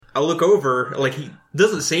I look over, like, he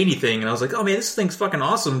doesn't say anything, and I was like, oh man, this thing's fucking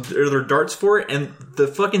awesome. Are there darts for it? And the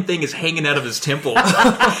fucking thing is hanging out of his temple.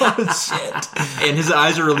 Oh, shit. And his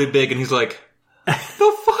eyes are really big, and he's like, the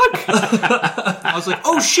fuck? I was like,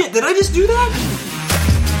 oh shit, did I just do that?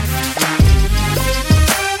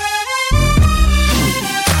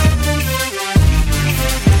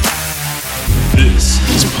 This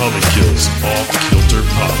is Polykill's Off Kilter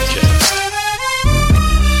Podcast.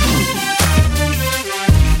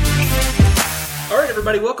 Alright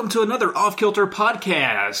everybody, welcome to another Off Kilter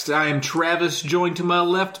Podcast. I am Travis, joined to my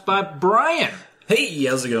left by Brian. Hey,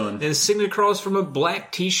 how's it going? And sitting across from a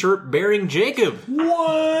black t-shirt bearing Jacob.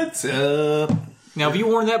 What's up? Now, have you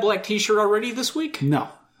worn that black t-shirt already this week? No,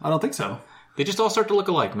 I don't think so. They just all start to look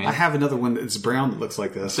alike, man. I have another one that's brown that looks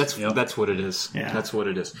like this. That's what it is. Yeah. That's what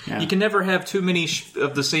it is. Yeah. You can never have too many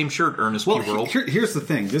of the same shirt, Ernest P. World. Here's the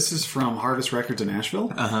thing. This is from Harvest Records in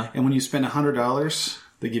Nashville. And when you spend $100,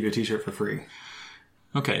 they give you a t-shirt for free.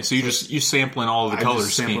 Okay, so you're sampling all of the color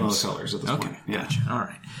schemes. Sampling all the colors at this point. Yeah. Gotcha. All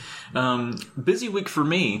right. Busy week for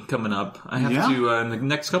me coming up. I have to, in the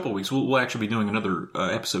next couple of weeks, we'll actually be doing another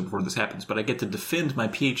episode before this happens, but I get to defend my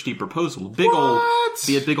PhD proposal. Be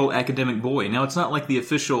a big old academic boy. Now, it's not like the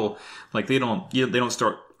official, like they don't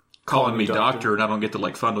start calling me doctor, and I don't get to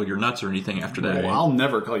like fondle your nuts or anything after that. Well, I'll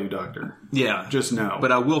never call you doctor. Yeah. Just know.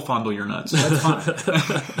 But I will fondle your nuts. That's fine.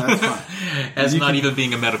 That's fine. As not even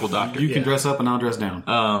being a medical doctor. You can dress up and I'll dress down.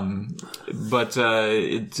 But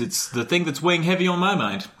it's the thing that's weighing heavy on my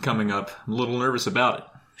mind coming up. I'm a little nervous about it.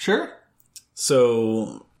 Sure.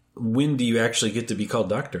 So, when do you actually get to be called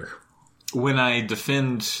doctor? When I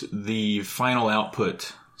defend the final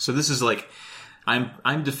output. So this is like,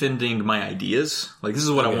 I'm defending my ideas. Like, this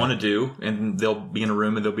is what I want to do. And they'll be in a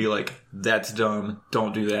room and they'll be like, that's dumb.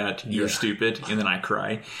 Don't do that. You're stupid. And then I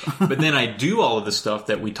cry. But then I do all of the stuff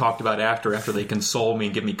that we talked about after they console me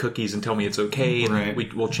and give me cookies and tell me it's okay. And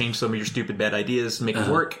we'll change some of your stupid bad ideas and make it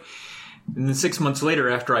work. And then 6 months later,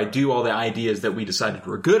 after I do all the ideas that we decided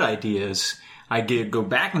were good ideas, I go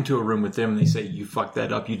back into a room with them and they say, you fucked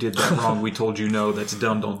that up. You did that wrong. We told you no. That's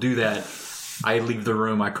dumb. Don't do that. I leave the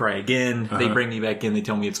room, I cry again, they bring me back in, they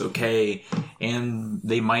tell me it's okay, and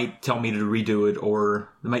they might tell me to redo it,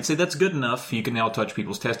 or they might say, that's good enough, you can now touch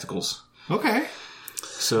people's testicles. Okay.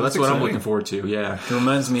 So that's what I'm looking forward to, yeah. It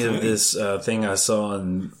reminds me of this thing I saw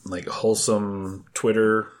on like Wholesome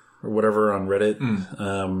Twitter or whatever on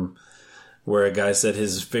Reddit, where a guy said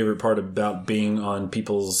his favorite part about being on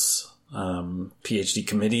people's PhD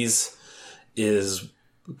committees is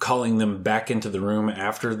calling them back into the room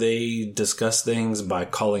after they discuss things by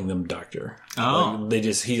calling them doctor. Oh. Like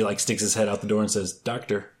he like sticks his head out the door and says,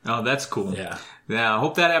 doctor. Oh, that's cool. Yeah. Yeah, I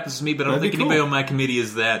hope that happens to me, but I don't think anybody on my committee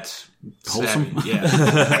is that wholesome.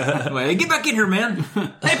 Yeah. Well, get back in here, man.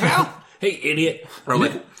 Hey, pal. Hey, idiot. Or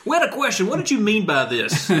like, we had a question. What did you mean by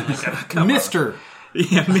this? Like, Mister.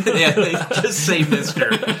 Yeah, they just say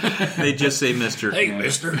Mister. They just say Mister. Hey,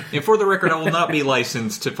 Mister. And for the record, I will not be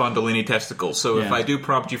licensed to fondle any testicles. So if I do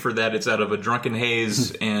prompt you for that, it's out of a drunken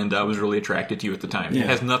haze, and I was really attracted to you at the time. It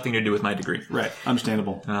has nothing to do with my degree. Right.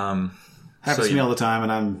 Understandable. Happens So, to me all the time,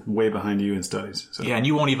 and I'm way behind you in studies. So. Yeah, and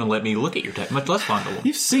you won't even let me look at your much less fondle them.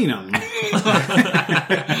 You've seen them. Now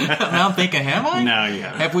I'm thinking, have I? No, you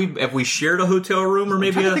haven't. Have we shared a hotel room or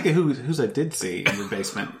maybe I'm trying to think of whose I did see in your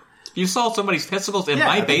basement. You saw somebody's testicles in Yeah,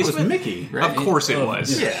 my I think basement? it was Mickey, right? Of course it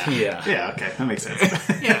was. Yeah, okay. That makes sense.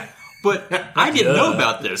 Yeah. But I didn't know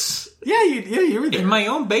about this. You were there. In my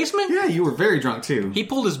own basement? Yeah, you were very drunk, too. He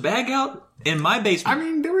pulled his bag out in my basement. I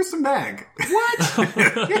mean, there was some bag.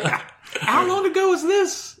 What? Yeah. How long ago was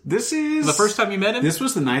this? This is... The first time you met him? This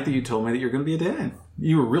was the night that you told me that you were going to be a dad.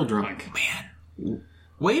 You were real drunk. Man.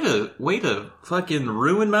 Way to fucking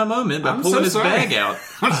ruin my moment by I'm pulling so his sorry. bag out.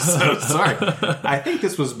 I'm so sorry. I think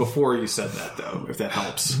this was before you said that, though, if that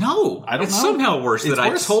helps. No. I don't it's know. somehow worse It's that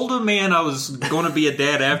worse. I told a man I was going to be a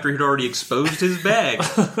dad after he'd already exposed his bag.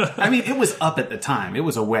 I mean, it was up at the time. It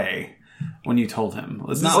was away when you told him.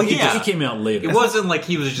 It's not Oh, like yeah. He came out later. It wasn't like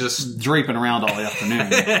he was just draping around all the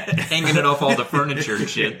afternoon. hanging it off all the furniture and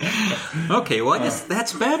shit. Okay, well, I guess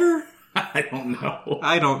that's better. I don't know.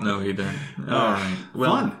 I don't know either. All right.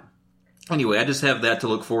 Well, Fun. anyway, I just have that to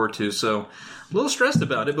look forward to, so a little stressed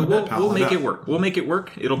about it, but we'll make it work. We'll make it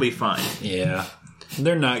work. It'll be fine. Yeah.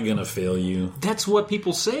 They're not going to fail you. That's what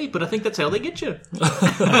people say, but I think that's how they get you.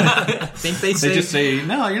 I think they just say,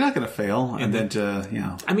 no, you're not going to fail. And then,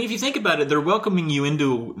 I mean, if you think about it, they're welcoming you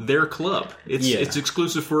into their club. It's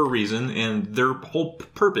exclusive for a reason, and their whole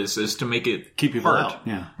purpose is to make it keep people hard. out.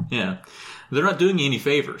 Yeah. Yeah. They're not doing you any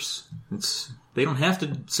favors. They don't have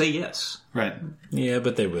to say yes. Right. Yeah,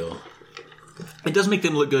 but they will. It does make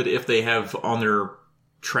them look good if they have on their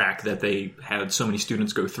track that they had so many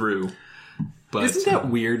students go through. But Isn't that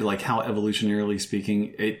weird? Like how evolutionarily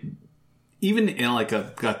speaking, even in like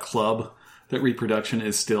a club, that reproduction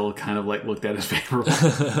is still kind of like looked at as favorable.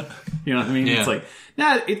 You know what I mean? Yeah. It's like,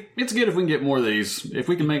 nah, it's good if we can get more of these. If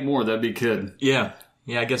we can make more, that'd be good. Yeah,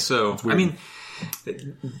 I guess so. I mean,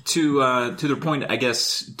 to their point, I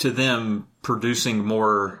guess to them, producing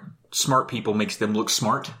more smart people makes them look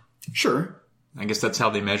smart. Sure. I guess that's how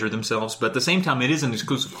they measure themselves. But at the same time, it is an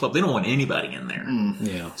exclusive club. They don't want anybody in there.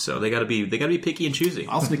 Yeah. So they got to be picky and choosy.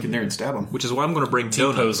 I'll sneak in there and stab them. Which is why I'm going to bring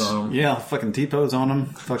T-pose donuts. on them. Yeah, fucking T-pose on them.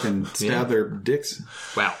 Fucking stab their dicks.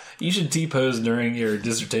 Wow. You should T-pose during your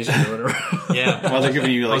dissertation or whatever. Yeah. While they're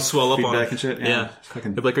giving you like I'll swell up on feedback it. and shit. Yeah.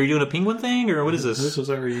 Fucking. They'll be like, are you doing a penguin thing or what is this? This was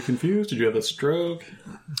are you confused? Did you have a stroke?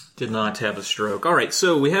 Did not have a stroke. All right,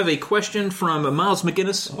 so we have a question from Miles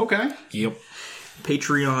McGinnis, Okay. Yep.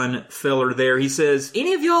 Patreon feller there. He says,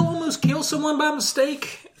 any of y'all almost kill someone by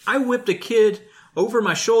mistake? I whipped a kid over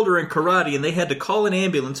my shoulder in karate and they had to call an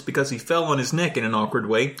ambulance because he fell on his neck in an awkward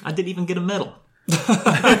way. I didn't even get a medal.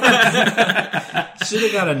 Should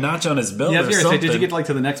have got a notch on his belt Yeah, I or was gonna say, something. did you get like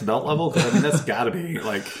to the next belt level? 'Cause, I mean, that's got to be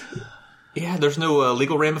like. Yeah, there's no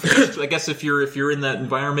legal ramifications. I guess if you're in that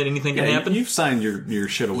environment, anything can happen. You've signed your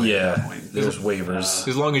shit away at that Yeah, point. there's waivers.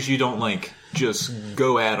 As long as you don't like just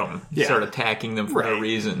go at them, Yeah. start attacking them for no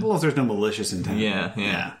reason. As long as there's no malicious intent.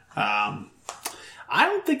 Yeah. I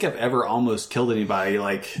don't think I've ever almost killed anybody.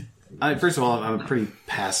 Like, first of all, I'm a pretty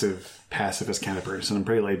pacifist kind of person. I'm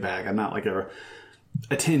pretty laid back. I'm not like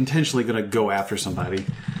intentionally going to go after somebody.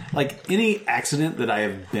 Like any accident that I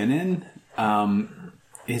have been in,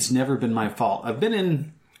 it's never been my fault. I've been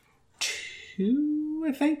in 2,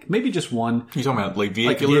 I think, maybe just 1. You talking about like Like a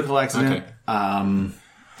vehicular? vehicle accident. Okay.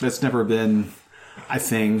 That's never been a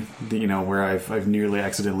thing, where I've nearly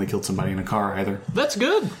accidentally killed somebody in a car either. That's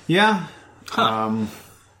good. Yeah.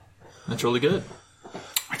 That's really good.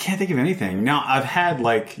 I can't think of anything. Now, I've had,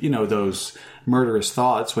 those murderous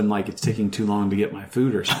thoughts when, it's taking too long to get my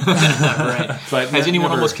food or something. Right. But Has anyone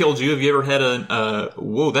never- almost killed you? Have you ever had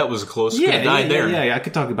whoa, that was close. Could have died there. Yeah, I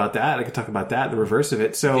could talk about that. The reverse of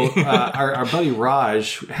it. So, our buddy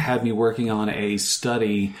Raj had me working on a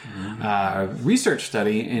study, research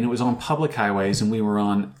study, and it was on public highways, and we were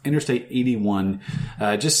on Interstate 81,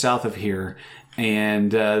 just south of here.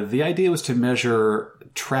 And the idea was to measure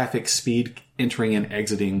traffic speed entering and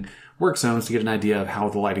exiting work zones to get an idea of how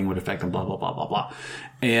the lighting would affect them, blah, blah, blah, blah, blah.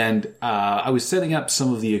 And I was setting up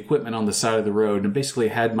some of the equipment on the side of the road and basically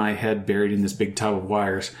had my head buried in this big tub of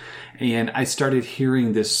wires. And I started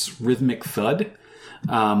hearing this rhythmic thud,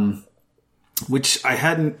 which I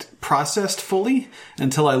hadn't processed fully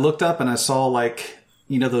until I looked up and I saw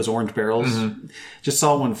those orange barrels. Mm-hmm. Just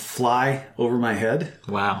saw one fly over my head.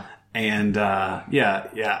 Wow. And,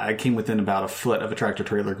 I came within about a foot of a tractor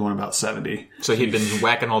trailer going about 70. So he'd been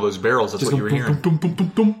whacking all those barrels. That's what you were hearing.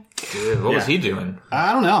 Dude, what was he doing?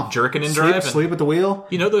 I don't know. Jerking and driving? Sleep at the wheel.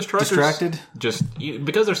 You know those truckers? Distracted.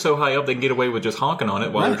 Because they're so high up, they can get away with just honking on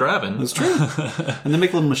it while they're driving. That's true. And they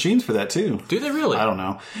make little machines for that, too. Do they really? I don't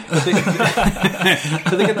know. But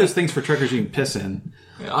they got those things for truckers you can piss in.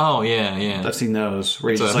 Oh, yeah. I've seen those.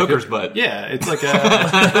 Where It's you a just hooker's butt. Yeah, it's like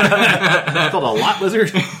it's called a lot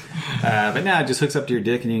lizard. But now it just hooks up to your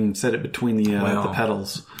dick and you can set it between the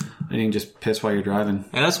pedals. And you can just piss while you're driving.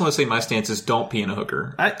 And I just want to say my stance is don't pee in a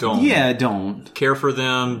hooker. Don't. Yeah, don't. Care for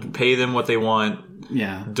them. Pay them what they want.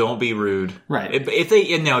 Yeah. Don't be rude. Right.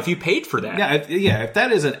 If you paid for that. If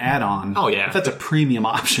that is an add-on. Oh, yeah. If that's a premium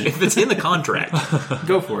option. If it's in the contract.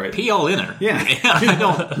 Go for it. Pee all in her. Yeah.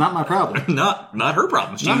 Don't. Not my problem. Not her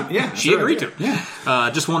problem. She agreed to.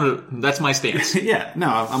 Yeah. Just wanted to, that's my stance. Yeah. No,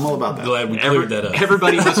 I'm all about that. Glad we cleared that up.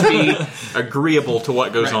 Everybody must be agreeable to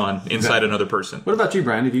what goes on inside another person. What about you,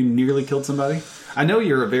 Brian? Have you nearly killed somebody? I know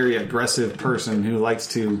you're a very aggressive person who likes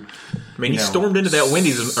to. I mean, he stormed into that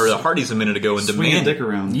Wendy's or the Hardee's a minute ago and swing a dick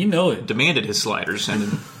around. You know it. demanded his sliders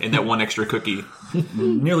and that one extra cookie.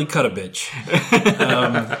 Nearly cut a bitch.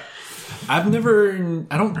 I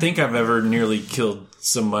don't think I've ever nearly killed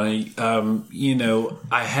somebody.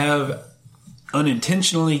 I have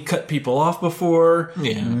unintentionally cut people off before.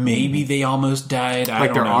 Yeah. Maybe they almost died. I Like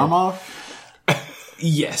don't their know. arm off?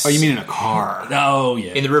 Yes. Oh, you mean in a car? Oh,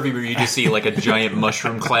 yeah. In the rearview mirror, you just see like a giant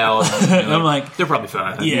mushroom cloud. I'm like, they're probably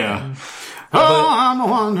fine. yeah. Oh, I'm a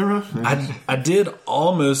wanderer. I did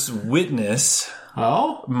almost witness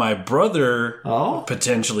Oh? my brother Oh?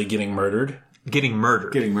 potentially getting murdered. Getting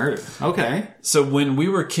murdered. Getting murdered. Okay. So when we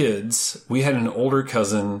were kids, we had an older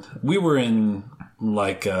cousin. We were in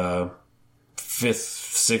like 5th,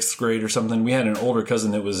 6th grade or something. We had an older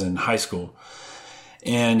cousin that was in high school.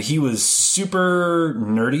 And he was super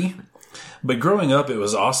nerdy, But growing up, it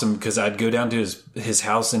was awesome because I'd go down to his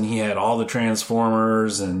house and he had all the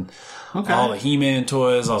Transformers and all the He-Man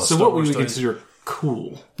toys, all the Star what Wars would we toys. consider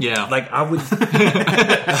cool? Yeah. Like I would,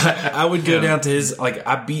 I would go down to his. Like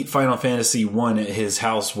I beat Final Fantasy 1 at his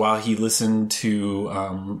house while he listened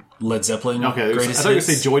to Led Zeppelin. Okay, I Greatest thought you were going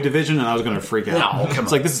to Hits. say Joy Division, and I was going to freak out. No, come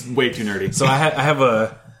It's like, this is way too nerdy. So I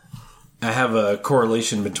have a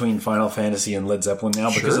correlation between Final Fantasy and Led Zeppelin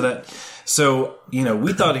now because of that. So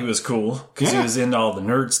we thought he was cool because he was into all the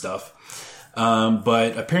nerd stuff.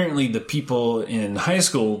 But apparently the people in high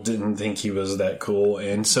school didn't think he was that cool.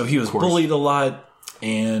 And so he was bullied a lot.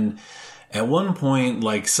 And at one point,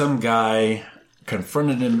 like some guy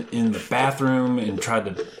confronted him in the bathroom and tried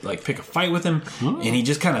to like pick a fight with him. And he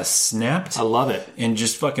just kind of snapped. I love it. And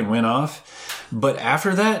just fucking went off. But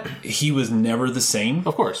after that, he was never the same.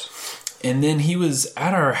 Of course. And then he was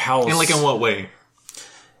at our house. And like in what way?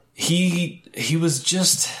 He was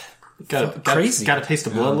just crazy. Got to taste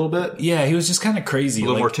the blood a little bit. Yeah, he was just kind of crazy. A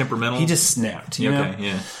little more temperamental? He just snapped, you know? Okay,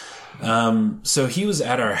 yeah. So he was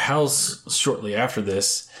at our house shortly after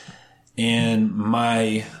this, and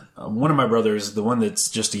one of my brothers, the one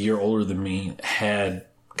that's just a year older than me, had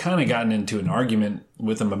kind of gotten into an argument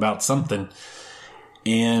with him about something,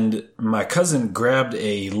 and my cousin grabbed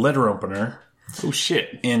a letter opener. Oh,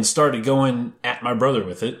 shit. And started going at my brother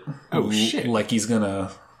with it. Oh, shit. Like he's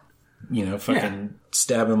gonna, fucking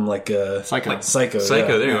stab him like a Psycho. Psycho.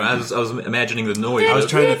 Psycho, yeah. there you go. I was imagining the noise. I was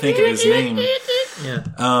trying to think of his name. Yeah.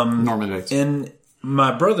 Norman Bates. And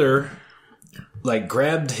my brother, like,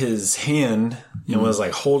 grabbed his hand and was,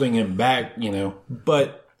 like, holding him back,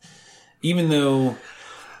 But even though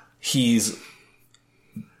he's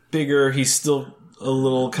bigger, he's still a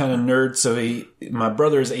little kind of nerd. So my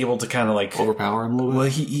brother is able to kind of, like... Overpower him a little bit? Well,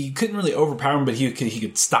 he couldn't really overpower him, but he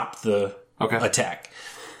could stop the attack.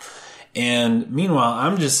 And meanwhile,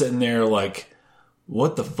 I'm just sitting there, like...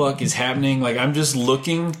 What the fuck is happening? Like, I'm just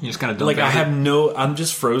looking. You just kind of like, I'm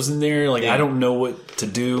just frozen there. Like, Yeah. I don't know what to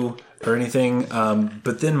do or anything.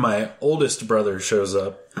 But then my oldest brother shows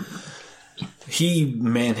up. He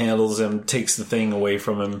manhandles him, takes the thing away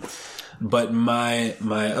from him. But my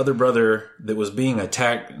other brother that was being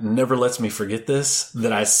attacked never lets me forget this,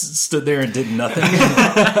 that I stood there and did nothing.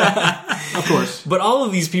 Of course. But all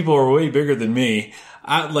of these people are way bigger than me.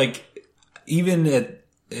 Even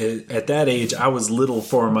at that age, I was little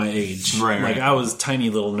for my age. Right. Like, I was tiny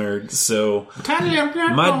little nerd. So Tiny little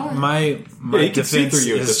nerd. my you can see defense through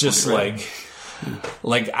you at is this just point,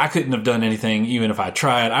 like I couldn't have done anything even if I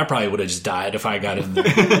tried. I probably would have just died if I got in there.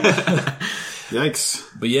 Yikes.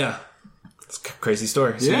 But yeah, it's a crazy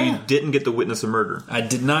story. So you didn't get to witness a murder. I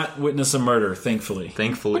did not witness a murder, thankfully.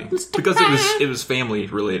 Thankfully. Because it was family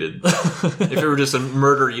related. If it were just a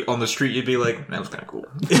murder on the street, you'd be like, that was kind of cool.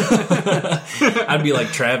 I'd be like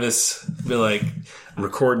Travis, be like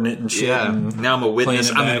recording it and shit. Yeah. And Now I'm a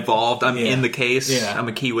witness. playing it I'm back. involved. I'm Yeah. in the case. Yeah. I'm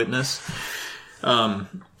a key witness.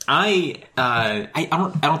 I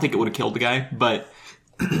don't think it would have killed the guy, but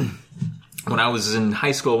when I was in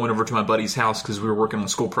high school, I went over to my buddy's house because we were working on a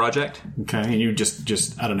school project. Okay, and you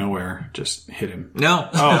just out of nowhere just hit him. No.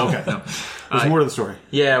 Oh, okay. There's more to the story.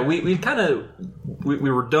 Yeah, we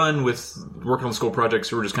were done with working on the school project,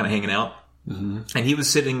 so we were just kind of hanging out. Mm-hmm. And he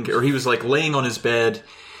was like laying on his bed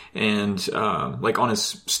and like on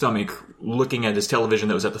his stomach, looking at his television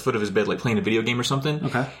that was at the foot of his bed, like playing a video game or something.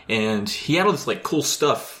 Okay. And he had all this like cool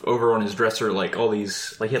stuff over on his dresser, like all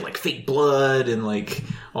these, like he had like fake blood and like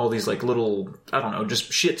all these like little, I don't know,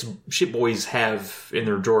 just shit boys have in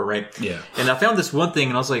their drawer, right? Yeah. And I found this one thing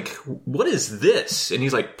and I was like, what is this? And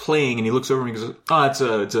he's like playing and he looks over and he goes, oh, it's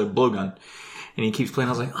a blowgun. And he keeps playing.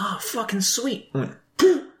 I was like, oh, fucking sweet. I went,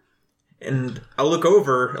 and I look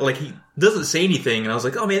over, like, he doesn't say anything, and I was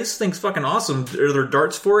like, oh man, this thing's fucking awesome. Are there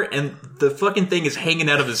darts for it? And the fucking thing is hanging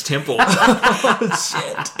out of his temple.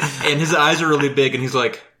 Shit. And his eyes are really big, and he's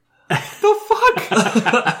like, the fuck?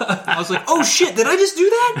 I was like, oh shit, did I just do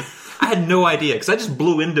that? I had no idea, because I just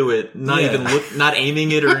blew into it, not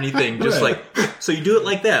aiming it or anything. Just Right. like, so you do it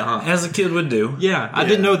like that, huh? As a kid would do. Yeah, I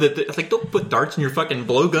didn't know that. Like, don't put darts in your fucking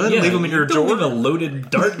blowgun. Leave them in your don't drawer. leave a loaded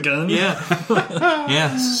dart gun. Yeah,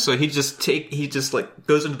 yeah. So he just like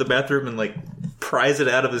goes into the bathroom and like pries it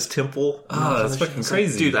out of his temple. Oh, that's fucking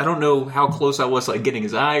crazy. Dude, I don't know how close I was, like getting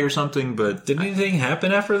his eye or something, but Did anything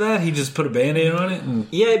happen after that? He just put a Band-Aid on it and...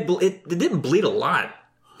 yeah, it didn't bleed a lot,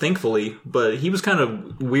 thankfully. But he was kind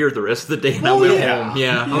of weird the rest of the day. And I went home.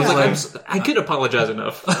 Yeah, I was like, I could apologize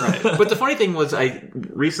enough. Right. But the funny thing was, I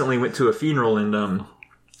recently went to a funeral, and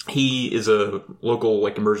he is a local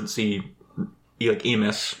like emergency like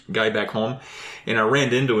EMS guy back home, and I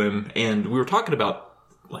ran into him, and we were talking about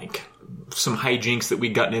like some hijinks that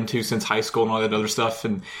we'd gotten into since high school and all that other stuff.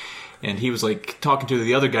 And he was like talking to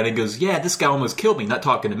the other guy and he goes, yeah, this guy almost killed me, not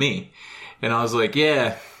talking to me. And I was like,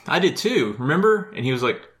 yeah, I did too, remember? And he was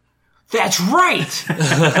like, that's right!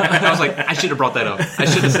 I was like, I should have brought that up. I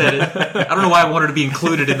should have said it. I don't know why I wanted to be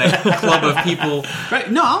included in that club of people.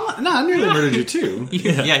 Right? No, I nearly murdered you too.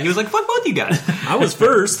 Yeah, he was like, fuck both you guys. I was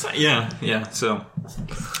first. Yeah, so...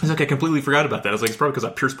 He's like, I completely forgot about that. I was like, it's probably because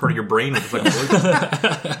I pierced part of your brain with the fucking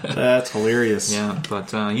blowgun. That's hilarious. Yeah,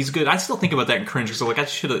 but he's good. I still think about that and cringe because like I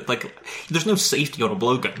should have there's no safety on a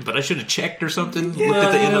blowgun, but I should have checked or something. Yeah, looked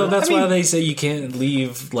at the end of it. that's why they say you can't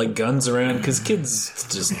leave like guns around because kids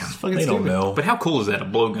just they don't know. But how cool is that, a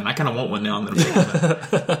blowgun? I kind of want one now. I'm gonna take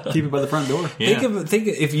one. Keep it by the front door. Yeah. Think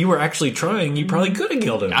if you were actually trying, you probably could have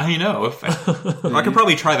killed him. I know. I could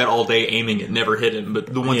probably try that all day aiming it, never hit him. But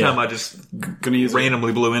the one time I just Gonna use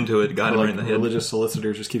randomly blew into it, got him right in the head. Religious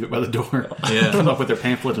solicitors just keep it by the door. Yeah. Come up with their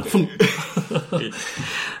pamphlet. And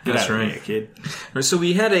That's right, kid. So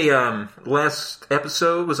we had a last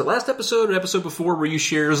episode. Was it last episode or episode before where you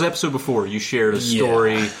shared? It was the episode before you shared a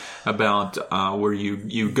story about where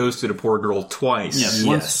you ghosted a poor girl twice.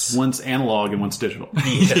 Yes. Once analog and once digital.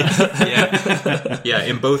 Yeah.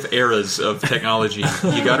 In both eras of technology,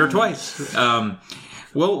 you got her twice.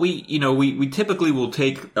 Well, we typically will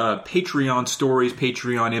take Patreon stories,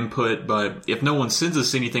 Patreon input, but if no one sends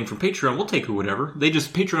us anything from Patreon, we'll take whatever.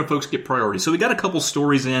 Patreon folks get priority. So we got a couple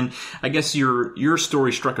stories in. I guess your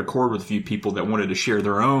story struck a chord with a few people that wanted to share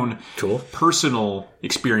their own personal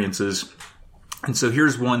experiences. And so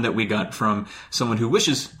here's one that we got from someone who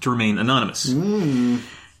wishes to remain anonymous.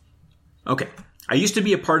 Okay. I used to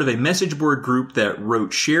be a part of a message board group that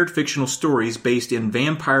wrote shared fictional stories based in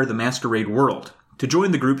Vampire the Masquerade world. To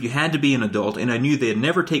join the group, you had to be an adult, and I knew they'd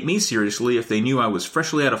never take me seriously if they knew I was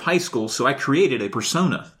freshly out of high school, so I created a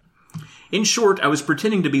persona. In short, I was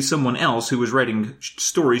pretending to be someone else who was writing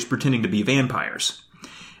stories pretending to be vampires.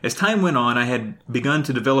 As time went on, I had begun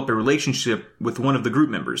to develop a relationship with one of the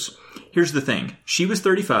group members. Here's the thing. She was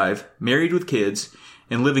 35, married with kids,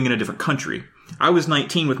 and living in a different country. I was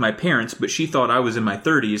 19 with my parents, but she thought I was in my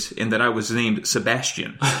 30s and that I was named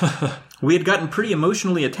Sebastian. We had gotten pretty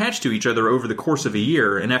emotionally attached to each other over the course of a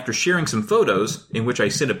year, and after sharing some photos, in which I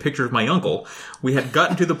sent a picture of my uncle, we had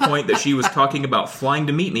gotten to the point that she was talking about flying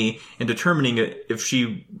to meet me and determining if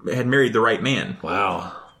she had married the right man.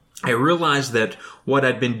 Wow. I realized that what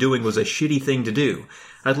I'd been doing was a shitty thing to do.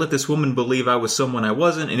 I'd let this woman believe I was someone I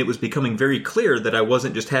wasn't, and it was becoming very clear that I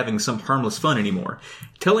wasn't just having some harmless fun anymore.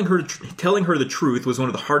 Telling her the truth was one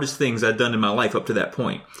of the hardest things I'd done in my life up to that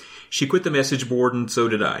point. She quit the message board, and so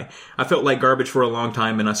did I. I felt like garbage for a long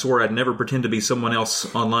time, and I swore I'd never pretend to be someone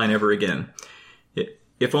else online ever again.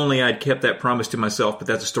 If only I'd kept that promise to myself, but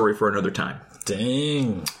that's a story for another time.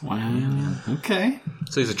 Dang. Wow. Okay.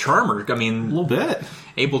 So he's a charmer. I mean, A little bit.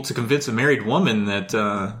 able to convince a married woman that,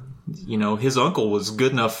 his uncle was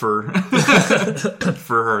good enough for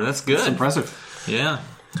for her. That's good. That's impressive. Yeah.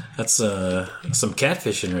 That's some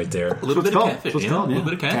catfishing right there. A little bit of called. catfish. That's Yeah. called, A little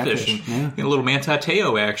bit of catfish. Catfish, yeah. Get a little Manti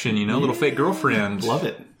Teo action, a little fake girlfriend. Love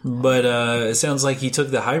it. But it sounds like he took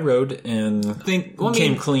the high road and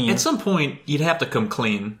came clean. At some point, you'd have to come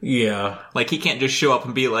clean. Yeah. Like, he can't just show up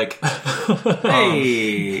and be like,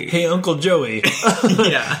 Hey. Hey, Uncle Joey,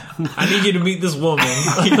 yeah, I need you to meet this woman.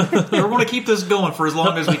 we're going to keep this going for as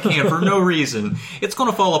long as we can for no reason. It's going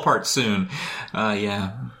to fall apart soon.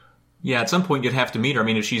 Yeah, at some point you'd have to meet her. I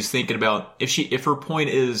mean, if she's thinking about, if her point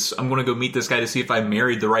is, I'm going to go meet this guy to see if I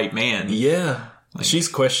married the right man. Yeah. She's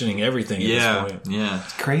questioning everything at this point. Yeah.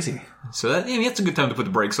 Crazy. So that's a good time to put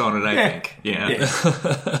the brakes on it, I think.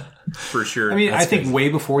 Yeah. For sure. I mean, That's I think crazy. way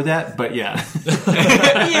before that, but yeah.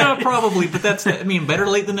 yeah, probably, but better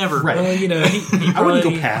late than never. Right. Well, he I wouldn't go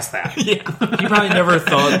probably, past that. he probably never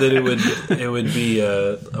thought that it would be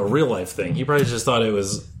a real life thing. He probably just thought it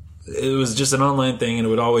was just an online thing and it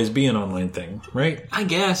would always be an online thing, right? I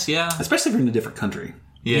guess, yeah. Especially if you're in a different country.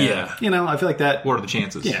 Yeah. I feel like that. What are the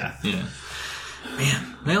chances? Yeah. Yeah.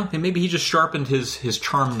 Man, well, and maybe he just sharpened his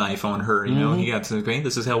charm knife on her. He got to, okay,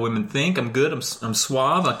 this is how women think. I'm good. I'm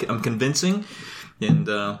suave. I'm convincing, and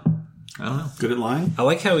I don't know. Good at lying. I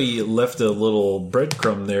like how he left a little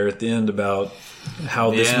breadcrumb there at the end about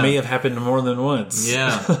how this may have happened more than once.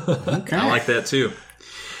 Yeah, Okay. I like that too.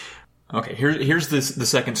 Okay, here's the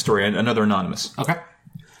second story. Another anonymous. Okay.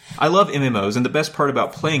 I love MMOs, and the best part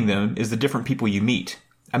about playing them is the different people you meet.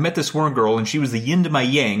 I met this one girl, and she was the yin to my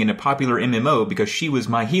yang in a popular MMO because she was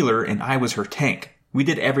my healer and I was her tank. We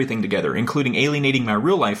did everything together, including alienating my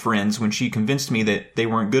real-life friends when she convinced me that they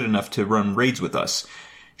weren't good enough to run raids with us.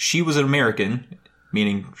 She was an American,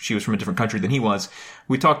 meaning she was from a different country than he was.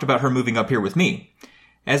 We talked about her moving up here with me.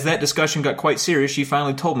 As that discussion got quite serious, she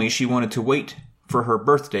finally told me she wanted to wait for her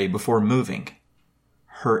birthday before moving.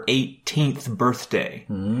 Her 18th birthday.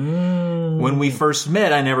 When we first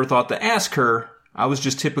met, I never thought to ask her. I was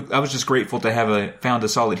just grateful to have found a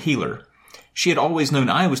solid healer. She had always known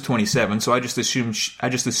I was 27, so I just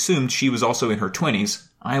assumed she was also in her 20s.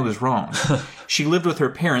 I was wrong. She lived with her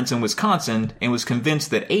parents in Wisconsin and was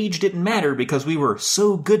convinced that age didn't matter because we were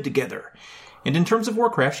so good together. And in terms of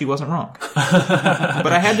Warcraft, she wasn't wrong.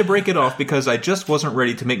 But I had to break it off because I just wasn't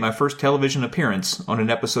ready to make my first television appearance on an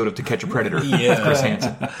episode of To Catch a Predator with Chris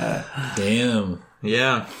Hansen. Damn.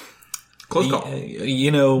 Yeah. Close call.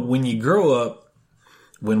 You know, when we grew up,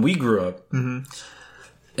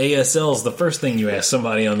 ASL is the first thing you ask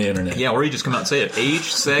somebody on the internet. Yeah, or you just come out and say it. Age,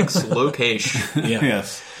 sex, location. Yeah.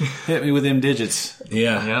 Yes. Hit me with them digits.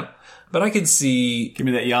 Yeah. Yep. But I could see, Give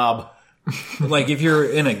me that yob. like, if you're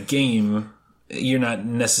in a game, you're not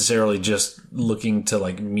necessarily just looking to,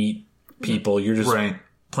 like, meet people. You're just Right.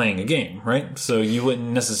 playing a game, right? So you wouldn't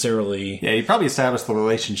necessarily... Yeah, you probably establish the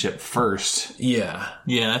relationship first. Yeah.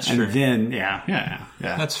 Yeah, that's true. And then, yeah.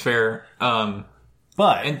 That's fair.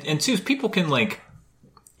 But, And two, people can, like,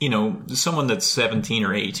 you know, someone that's 17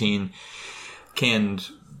 or 18 can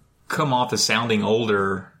come off as sounding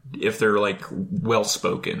older if they're, like,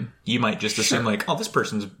 well-spoken. You might just assume, like, oh, this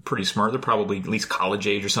person's pretty smart. They're probably at least college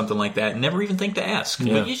age or something like that. And never even think to ask.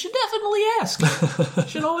 Yeah. But you should definitely ask. You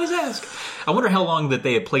should always ask. I wonder how long that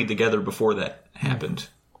they had played together before that happened.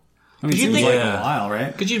 I mean, it you seems think- like Yeah. a while,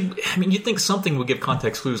 right? You'd think something would give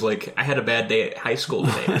context clues, like, I had a bad day at high school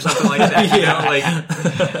today or something like that. You know,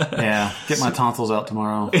 like, Yeah. Get my tonsils out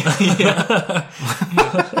tomorrow.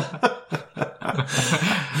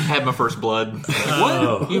 had my first blood.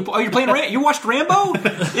 What? You're playing you watched Rambo?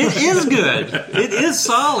 It is good. It is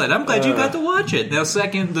solid. I'm glad you got to watch it. Now,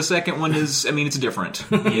 the second one is, I mean, it's different.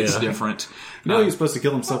 It's different. You know he was supposed to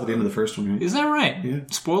kill himself at the end of the first one, right? Is that right? Yeah.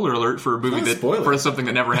 Spoiler alert for a movie Spoiler. for something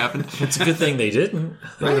that never happened. It's a good thing they didn't.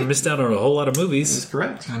 They would have missed out on a whole lot of movies. That's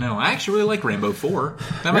correct. I know. I actually really like Rambo 4.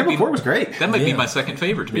 That Rambo 4 was great. That might be Yeah. my second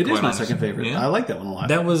favorite, to be It quite is my honest. second favorite. Yeah. I like that one a lot.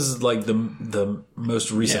 That was like the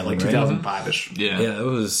most recent yeah, like one, right? 2005-ish. Yeah. Yeah, it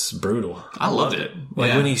was brutal. I loved it. Like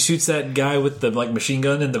yeah. when he shoots that guy with the like machine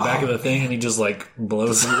gun in the back of the thing, and he just like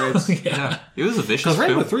blows. Yeah. It was a vicious Because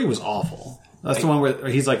Rambo film. 3 was awful. That's the one where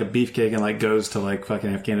he's like a beefcake and like goes to like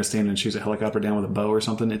fucking Afghanistan and shoots a helicopter down with a bow or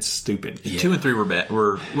something. It's stupid. 2 and 3 were bad.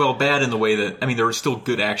 Bad in the way that, I mean, there were still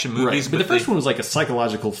good action movies, But the first one was like a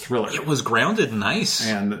psychological thriller. it was grounded and nice.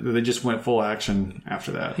 And they just went full action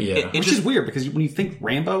after that. Yeah. It Which just- is weird because when you think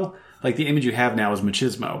Rambo, like the image you have now is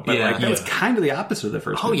machismo. But Yeah. like that was Yeah. kind of the opposite of the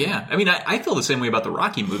first Oh movie. yeah, I mean, I feel the same way about the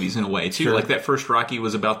Rocky movies in a way too. Sure. Like that first Rocky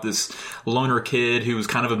was about this loner kid who was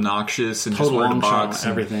kind of obnoxious and just Total wanted to long box. shot,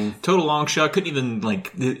 and everything. Total long shot. Couldn't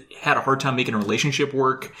even had a hard time making a relationship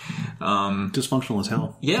work. Dysfunctional as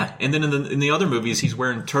hell. Yeah, and then in the other movies, he's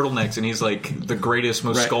wearing turtlenecks and he's like the greatest,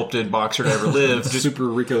 most Right. sculpted boxer to ever live. Just, Super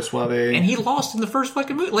Rico Suave. and he lost in the first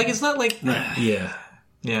fucking movie. Like it's not like Yeah.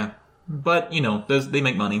 yeah. But, you know, they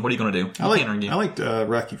make money. What are you going to do? You can't argue. I liked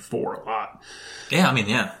Rocky 4 a lot. Yeah, I mean,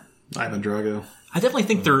 yeah. Ivan Drago. I definitely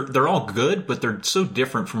think they're all good, but they're so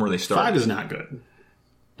different from where they started. 5 is not good.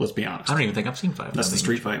 Let's be honest. I don't even think I've seen 5. That's the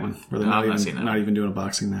street fight one where they're No, I've not seen that. not even doing a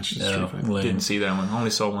boxing match. Just a street fight. Lame. Didn't see that one. I only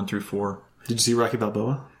saw 1 through 4. Did you see Rocky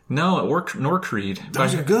Balboa? No, nor Creed.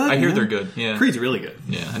 Those are good. I hear man. they're good. Yeah, Creed's really good.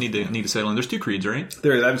 Yeah, I need to settle in. There's 2 Creeds, right?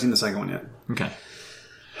 There, I haven't seen the second one yet. Okay.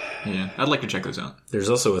 Yeah, I'd like to check those out. There's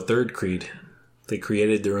also a third Creed. They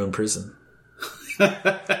created their own prison. Get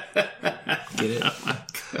it?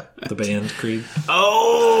 The band Creed.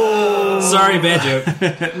 Oh, Sorry, bad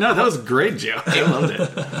joke. No, that was a great joke. I loved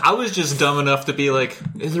it. I was just dumb enough to be like,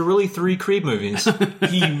 "Is there really 3 Creed movies?"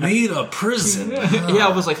 He made a prison. Yeah,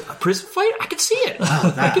 I was like, "A prison fight? I could see it.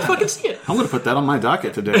 I could fucking see it." I'm going to put that on my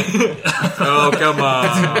docket today. Oh, come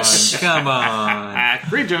on, come on.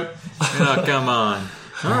 Great joke. Oh, come on.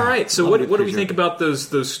 All right. So, what do we creature. think about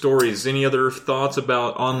those stories? Any other thoughts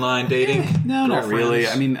about online dating? No, not Girlfriends? really.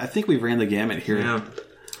 I mean, I think we ran the gamut here. Yeah.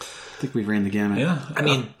 I think we ran the gamut. Yeah, I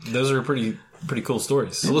mean, those are pretty cool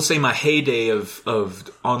stories. so let's say my heyday of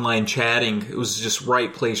online chatting, it was just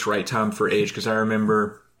right place, right time for age. Because I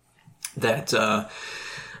remember that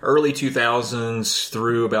early 2000s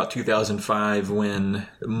through about 2005, when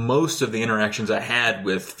most of the interactions I had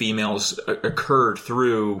with females occurred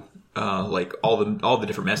through like all the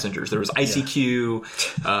different messengers. There was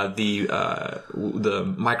ICQ,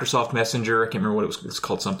 the Microsoft Messenger. I can't remember what it was. It's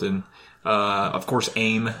called something. Of course,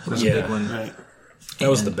 AIM was a Yeah. big one. Right. That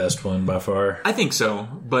was the best one by far. I think so,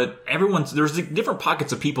 but there's different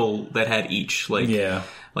pockets of people that had each. Like, Yeah.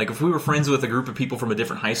 like if we were friends with a group of people from a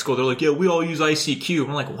different high school, they're like, "Yeah, we all use ICQ."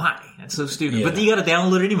 I'm like, "Why? That's so stupid." Yeah. But you got to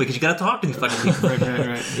download it anyway because you got to talk to these fucking people.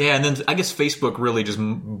 Right. Yeah, and then I guess Facebook really just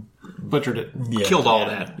Butchered it. Yeah. killed all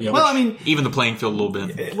that. Yeah. Well, I mean, Even the playing field a little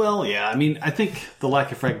bit. well, yeah. I mean, I think the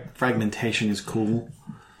lack of fragmentation is cool with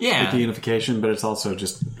the Yeah, unification, but it's also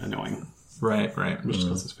just annoying. right. Just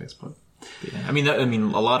because it's Facebook. Yeah. I mean,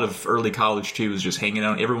 a lot of early college too was just hanging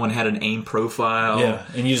out. Everyone had an AIM profile. Yeah,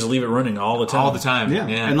 and you just leave it running all the time. all the time. Yeah.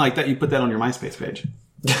 And like that, you put that on your MySpace page.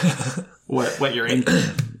 what your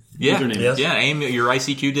Yeah, username Yes. yeah, aim your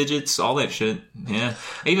ICQ digits, all that shit. Yeah,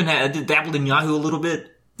 I did dabbled in Yahoo a little bit.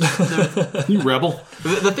 you rebel.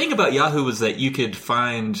 The thing about Yahoo was that you could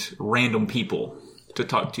find random people to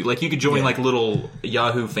talk to. Like you could join like little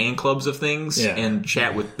Yahoo fan clubs of things Yeah. and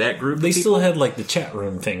chat with that group. They of people. still had like the chat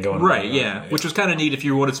room thing going on. right, yeah, which was kind of neat if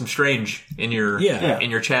you wanted some strange in your Yeah. in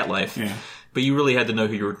your chat life. Yeah. But you really had to know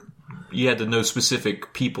you had to know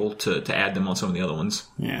specific people to add them on some of the other ones.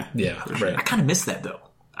 Yeah. Yeah, right. I kind of miss that though.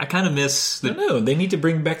 I kind of miss the No, they need to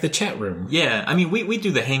bring back the chat room. Yeah, I mean, we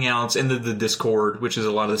do the Hangouts and the Discord, which is a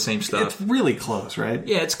lot of the same stuff. It's really close, right?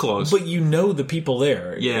 Yeah, it's close. But you know the people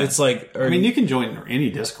there. Yeah. It's like... I mean, you can join any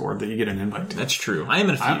Discord that you get an invite to. That's true. I am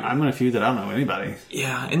in a few. I'm in a few that I don't know anybody.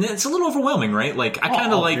 Yeah, and it's a little overwhelming, right? Like, I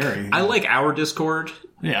kind of very, I yeah. like our Discord.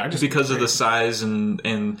 Yeah, just Because of the size and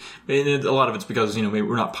a lot of it's because, maybe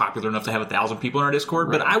we're not popular enough to have 1,000 people in our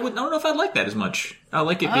Discord, but I don't know if I'd like that as much. I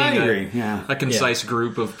like it being I agree, yeah. a concise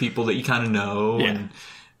group of people that you kind of know Yeah. and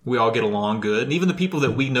we all get along good. And even the people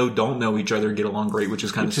that we know don't know each other get along great, which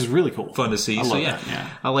is kind which is really cool. fun to see. I So love yeah, that, yeah.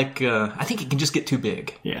 I like, I think it can just get too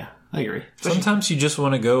big. Yeah, I agree. Sometimes you just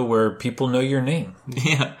want to go where people know your name.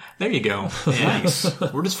 Yeah, there you go. Nice.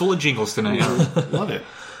 We're just full of jingles tonight. Love it.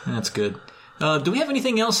 That's good. Do we have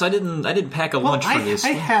anything else? I didn't pack a lunch for this. I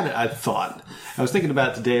had a thought. I was thinking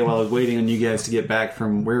about it today while I was waiting on you guys to get back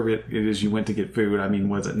from wherever it is you went to get food. I mean,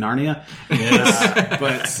 was it Narnia?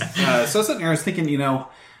 Yes. So I was sitting there, I was thinking,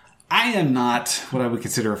 I am not what I would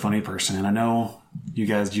consider a funny person, and I know you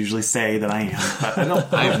guys usually say that I am, but I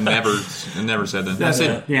don't. I've never said that. I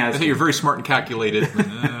said, yeah, I think you're very smart and calculated.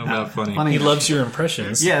 Not funny. He loves your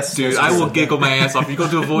impressions. Yes, Dude, that's I what will said giggle my ass off. You go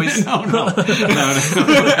do a voice. No.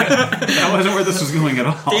 That wasn't where this was going at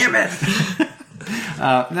all. Damn it.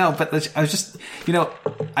 No, but I was just,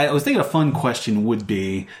 I was thinking a fun question would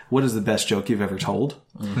be, what is the best joke you've ever told?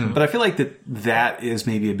 Mm-hmm. But I feel like that is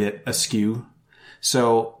maybe a bit askew.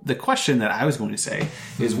 So the question that I was going to say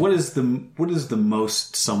is, what is the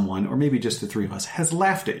most someone, or maybe just the three of us, has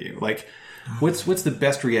laughed at you? Like, what's the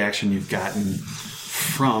best reaction you've gotten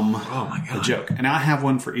from a joke? And I have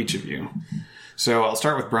one for each of you. So I'll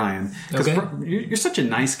start with Brian. Because Okay. you're such a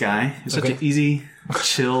nice guy. You're such an easy,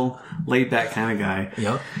 chill, laid back kind of guy.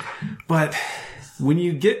 Yep. But when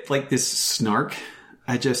you get like this snark,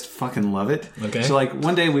 I just fucking love it. Okay. So like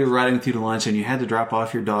one day we were riding with you to lunch and you had to drop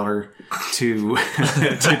off your daughter to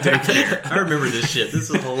daycare. I remember this shit. This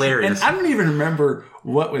is hilarious. And I don't even remember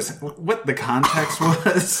what the context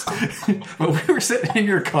was. But we were sitting in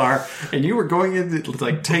your car and you were going in to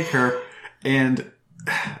like take her, and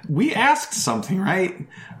we asked something, right?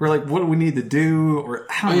 We're like, what do we need to do? Or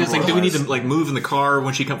I don't know. It's like, do we need to like move in the car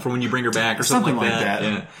when you bring her back, or something like that?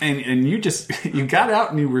 Yeah. And you you got out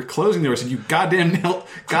and you were closing the door, and you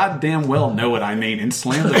goddamn well know what I mean, and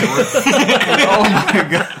slammed the door. And, oh my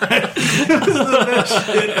god, it was the best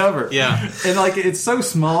shit ever. Yeah. And like it's so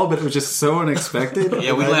small, but it was just so unexpected.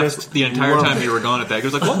 Yeah, we And I laughed just the entire loved time it. you were gone at that. It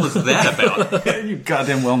was like, what was that about? You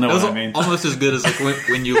goddamn well know It was what I mean. almost as good as like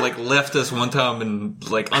when you like left us one time and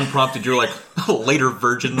like unprompted, you're like later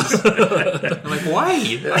virgins. I'm like, why?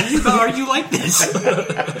 Are you like this?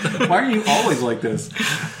 Why are you always like this?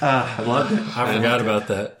 I loved it. I forgot about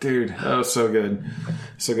that. Dude, that was so good.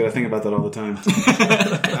 So good. I think about that all the time.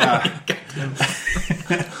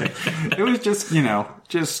 It was just,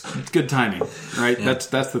 just good timing, right? Yeah. That's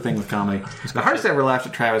the thing with comedy. The hardest I ever laughed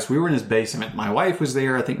at Travis, we were in his basement. My wife was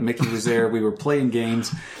there. I think Mickey was there. We were playing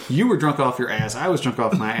games. You were drunk off your ass. I was drunk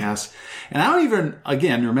off my ass. And I don't even,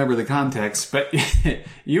 again, remember the context, but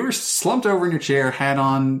you were slumped over in your chair, hat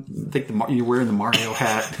on. I think you were wearing the Mario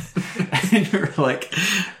hat. And you were like,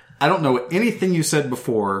 I don't know anything you said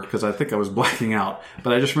before because I think I was blacking out,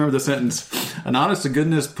 but I just remember the sentence, an honest to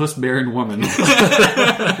goodness puss-bearing woman.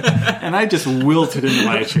 And I just wilted into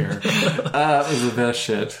my chair. It was the best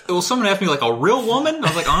shit. Well, someone asked me, like, a real woman? I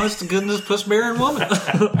was like, honest to goodness, puss-bearing woman. It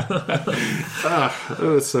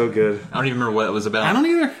was so good. I don't even remember what it was about. I don't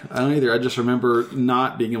either. I just remember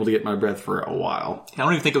not being able to get my breath for a while. I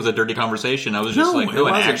don't even think it was a dirty conversation. I was just like, it an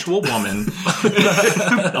wasn't. actual woman.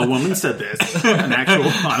 A woman said this. An actual,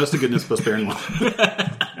 honest to goodness, puss-bearing woman.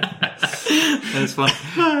 That is funny.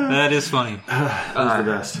 That is funny. That was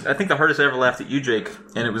the best. I think the hardest I ever laughed at you, Jake,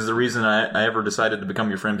 and it was the reason I ever decided to become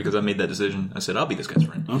your friend because I made that decision. I said, I'll be this guy's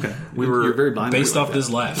friend. Okay. You're very blind. Based off this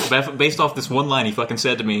laugh. Based off this one line he fucking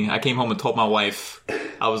said to me, I came home and told my wife,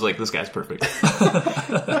 I was like, this guy's perfect.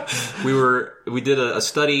 We did a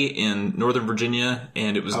study in Northern Virginia,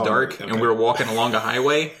 and it was dark, okay. and we were walking along a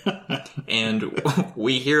highway, and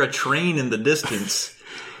we hear a train in the distance,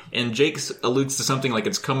 and Jake alludes to something like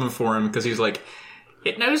it's coming for him, because he's like,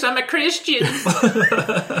 it knows I'm a Christian.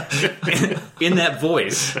 In that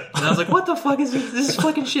voice. And I was like, what the fuck is this? This is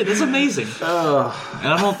fucking shit. This is amazing. And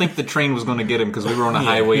I don't think the train was going to get him because we were on a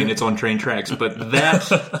highway and it's on train tracks. But that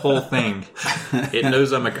whole thing, it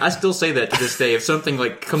knows I still say that to this day. If something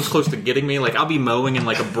like comes close to getting me, like I'll be mowing and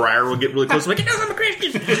like a briar will get really close. I'm like, it knows I'm a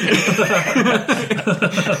Christian.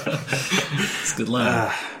 It's a good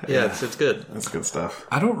line. Yeah, it's good. That's good stuff.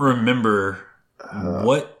 I don't remember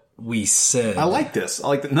what we said. I like this. I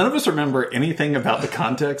like that. None of us remember anything about the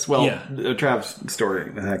context. Well, Trav's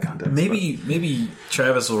story had context. Maybe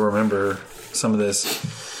Travis will remember some of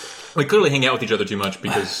this. We clearly hang out with each other too much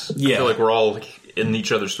because I feel like we're all like, in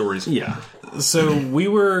each other's stories. Yeah. So we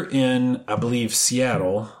were in, I believe,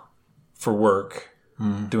 Seattle for work,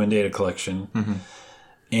 doing data collection. Mm-hmm.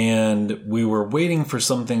 And we were waiting for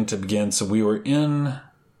something to begin. So we were in,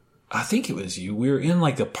 I think it was you. We were in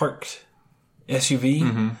like a parked SUV.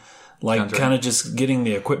 Mm-hmm. Like, kind of just getting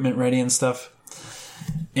the equipment ready and stuff.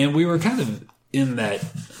 And we were kind of in that,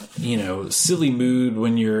 silly mood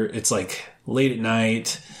when it's like late at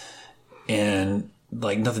night and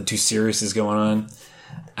like nothing too serious is going on.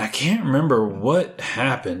 I can't remember what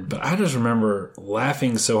happened, but I just remember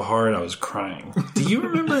laughing so hard I was crying. Do you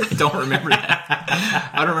remember? I don't remember that.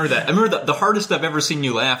 I don't remember that. I remember the hardest I've ever seen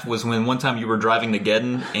you laugh was when one time you were driving to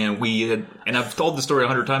Geddon and I've told the story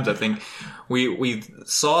 100 times, I think. We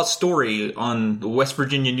saw a story on the West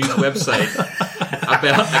Virginia News website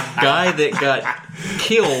about a guy that got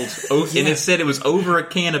killed, and it said it was over a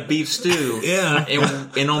can of beef stew. Yeah.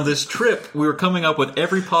 And on this trip, we were coming up with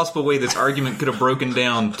every possible way this argument could have broken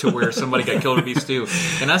down to where somebody got killed in beef stew.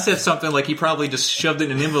 And I said something like he probably just shoved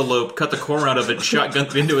it in an envelope, cut the core out of it, shotgunned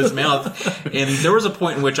it into his mouth. And there was a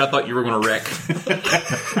point in which I thought you were going to wreck.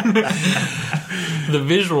 The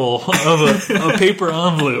visual of a paper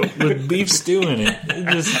envelope with beef stew in it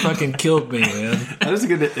just fucking killed me, man. That's a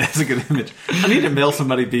good image. I need to mail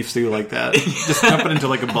somebody beef stew like that. Just dump it into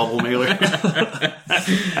like a bubble mailer. And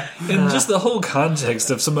just the whole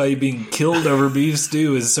context of somebody being killed over beef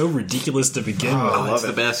stew is so ridiculous to begin with. I love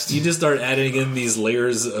the best. You just start adding in these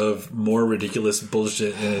layers of more ridiculous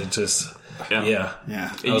bullshit, and it just... Yeah.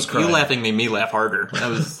 You laughing made me laugh harder. That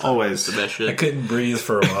was always the best shit. I couldn't breathe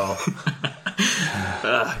for a while.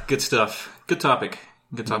 Good stuff. Good topic.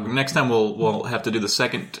 Next time we'll have to do the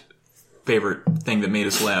second favorite thing that made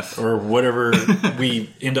us laugh, or whatever we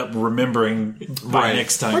end up remembering by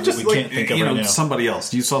next time. Or just we like, can't think of right now. Somebody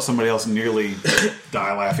else. You saw somebody else nearly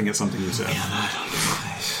die laughing at something you said.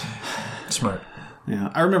 Smart.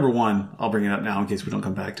 Yeah, I remember one. I'll bring it up now in case we don't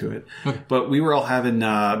come back to it. Okay. But we were all having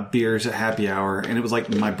beers at happy hour, and it was like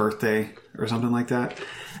my birthday or something like that.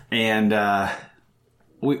 And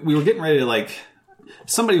we were getting ready to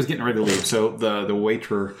somebody was getting ready to leave. So the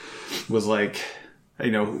waiter was like,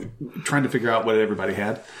 trying to figure out what everybody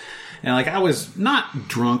had. And I was not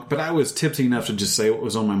drunk, but I was tipsy enough to just say what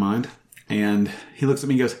was on my mind. And he looks at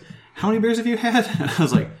me and goes, "How many beers have you had?" And I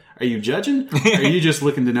was like, "Are you judging? Or are you just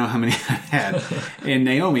looking to know how many I had?" And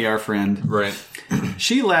Naomi, our friend, right,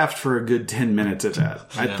 she laughed for a good 10 minutes at that.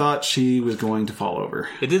 I thought she was going to fall over.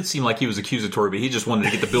 It did seem like he was accusatory, but he just wanted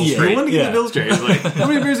to get the bill straight. He wanted to get the bill straight. He was like, "How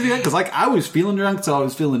many beers have you had?" Because I was feeling drunk, so I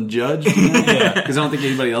was feeling judged. Because I don't think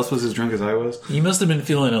anybody else was as drunk as I was. You must have been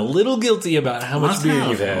feeling a little guilty about how much beer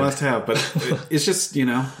you've had. Must have, but it's just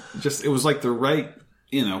it was like the right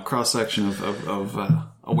cross section of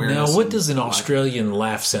awareness. Now, what does an Australian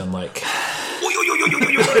laugh sound like?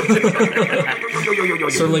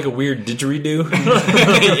 Sort of like a weird didgeridoo.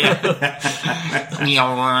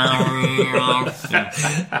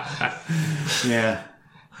 Yeah.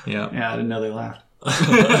 I didn't know they laughed.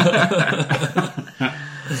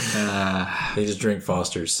 They just drink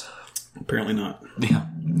Foster's. Apparently not. Yeah,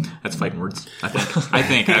 that's fighting words. I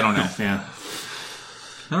think. I don't know. Yeah.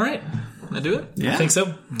 All right, that do it. Yeah. I think so.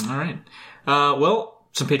 All right. Well,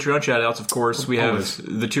 some Patreon shout-outs, of course. We have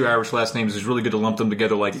the two Irish last names. It's really good to lump them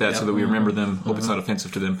together like that so that we remember them. Hope it's not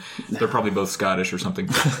offensive to them. They're probably both Scottish or something.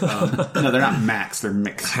 No, they're not Max. They're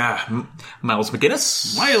Mix. Miles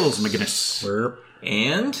McGuinness. Miles McGuinness.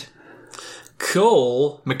 And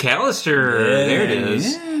Cole McAllister. There it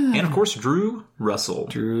is. Yeah. And, of course, Drew Russell.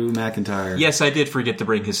 Drew McIntyre. Yes, I did forget to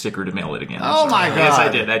bring his sticker to mail it again. Oh, my God. Yes, I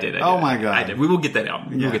did. Oh, my God. I did. We will get that out.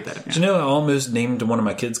 We'll get that out. Did you know I almost named one of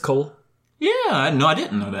my kids Cole? Yeah, no, I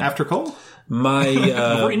didn't know that. After Cole? My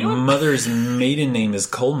you knew it? mother's maiden name is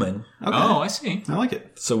Coleman, Okay. Oh, I see. I like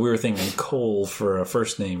it. so we were thinking Cole for a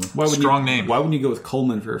first name. Why would Strong name. Why wouldn't you go with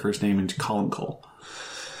Coleman for a first name and call him Cole?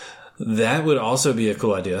 That would also be a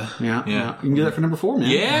cool idea. Yeah. Yeah. You can do that for number 4, man.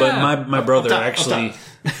 Yeah. But my brother stop, actually,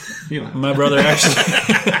 You know. my brother actually,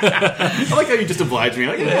 I like how you just oblige me.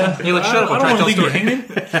 Like, yeah. Hey, like, shut up. I I'm don't trying want to to tell a leave you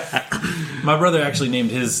story. hanging. My brother actually named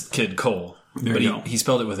his kid Cole, but you go. he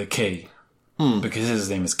spelled it with a K because his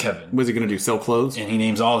name is Kevin, What's he going to do? Sell clothes? and he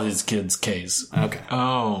names all his kids K's. Okay.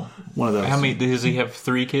 Oh. One of those. How many, does he have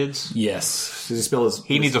 3 kids? Yes, Does he spell his...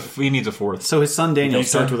 He needs a 4th. So his son Daniel think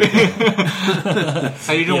so? starts with a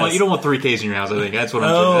K. Hey, you Yes. don't want 3 Ks in your house, I think. That's what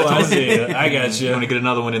I'm Oh, saying. I see it. I got You want you. to get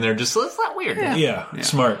another one in there just so it's not weird. Yeah,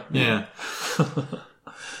 smart. Yeah.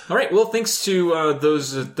 All right. Well, thanks to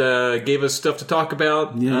those that gave us stuff to talk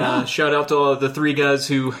about. Yeah. Shout out to all the 3 guys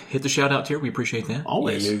who hit the shout out tier. We appreciate that.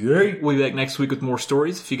 Always. We'll be back next week with more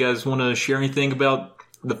stories. If you guys want to share anything about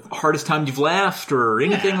the hardest time you've laughed or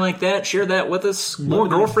anything like that, share that with us. More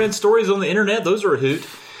girlfriend stories on the internet. Those are a hoot.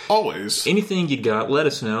 Always. Anything you got, let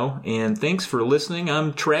us know. And thanks for listening.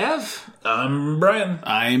 I'm Trav. I'm Brian.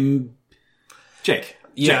 I'm Jake.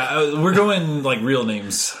 Yeah, we're going like real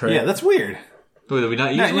names, right? Yeah, that's weird. Wait, we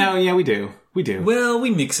not No, usually? yeah, we do. We do. Well, we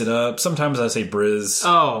mix it up. Sometimes I say Briz.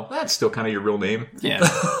 Oh, that's still kind of your real name. Yeah.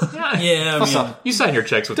 Yeah, I mean, You sign your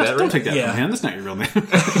checks with that, Don't right? take that Yeah. from him. That's not your real name.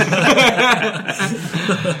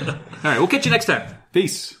 All right, we'll catch you next time.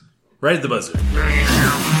 Peace. right at the buzzer.